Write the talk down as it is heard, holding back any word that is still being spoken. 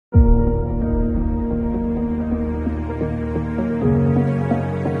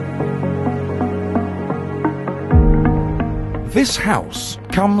This house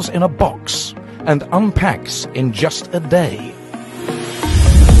comes in a box and unpacks in just a day.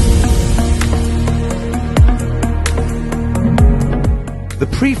 The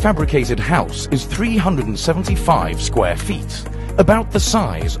prefabricated house is 375 square feet, about the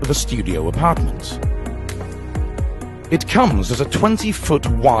size of a studio apartment. It comes as a 20-foot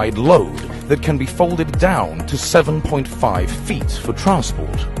wide load that can be folded down to 7.5 feet for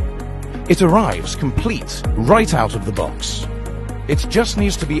transport. It arrives complete right out of the box. It just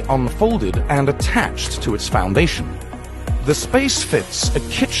needs to be unfolded and attached to its foundation. The space fits a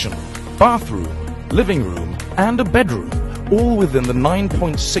kitchen, bathroom, living room, and a bedroom, all within the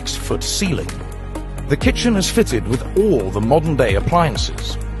 9.6-foot ceiling. The kitchen is fitted with all the modern-day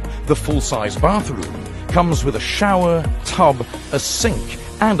appliances. The full-size bathroom comes with a shower, tub, a sink,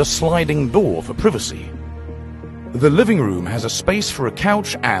 and a sliding door for privacy. The living room has a space for a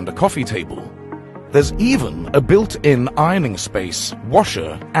couch and a coffee table. There's even a built-in ironing space,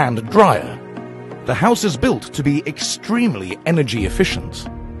 washer, and dryer. The house is built to be extremely energy efficient.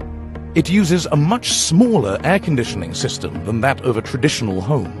 It uses a much smaller air conditioning system than that of a traditional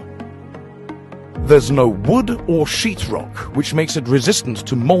home. There's no wood or sheetrock, which makes it resistant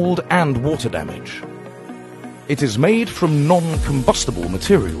to mold and water damage. It is made from non-combustible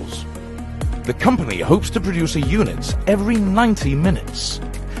materials. The company hopes to produce a unit every 90 minutes.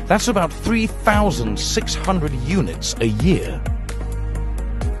 That's about 3,600 units a year.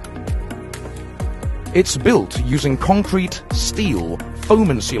 It's built using concrete, steel,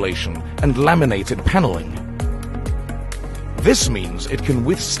 foam insulation, and laminated paneling. This means it can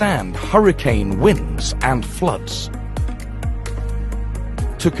withstand hurricane winds and floods.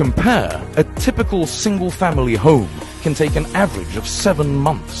 To compare, a typical single-family home can take an average of 7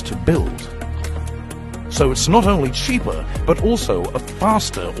 months to build. So it's not only cheaper, but also a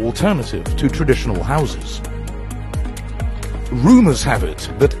faster alternative to traditional houses. Rumors have it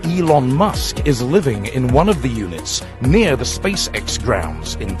that Elon Musk is living in one of the units near the SpaceX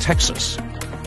grounds in Texas.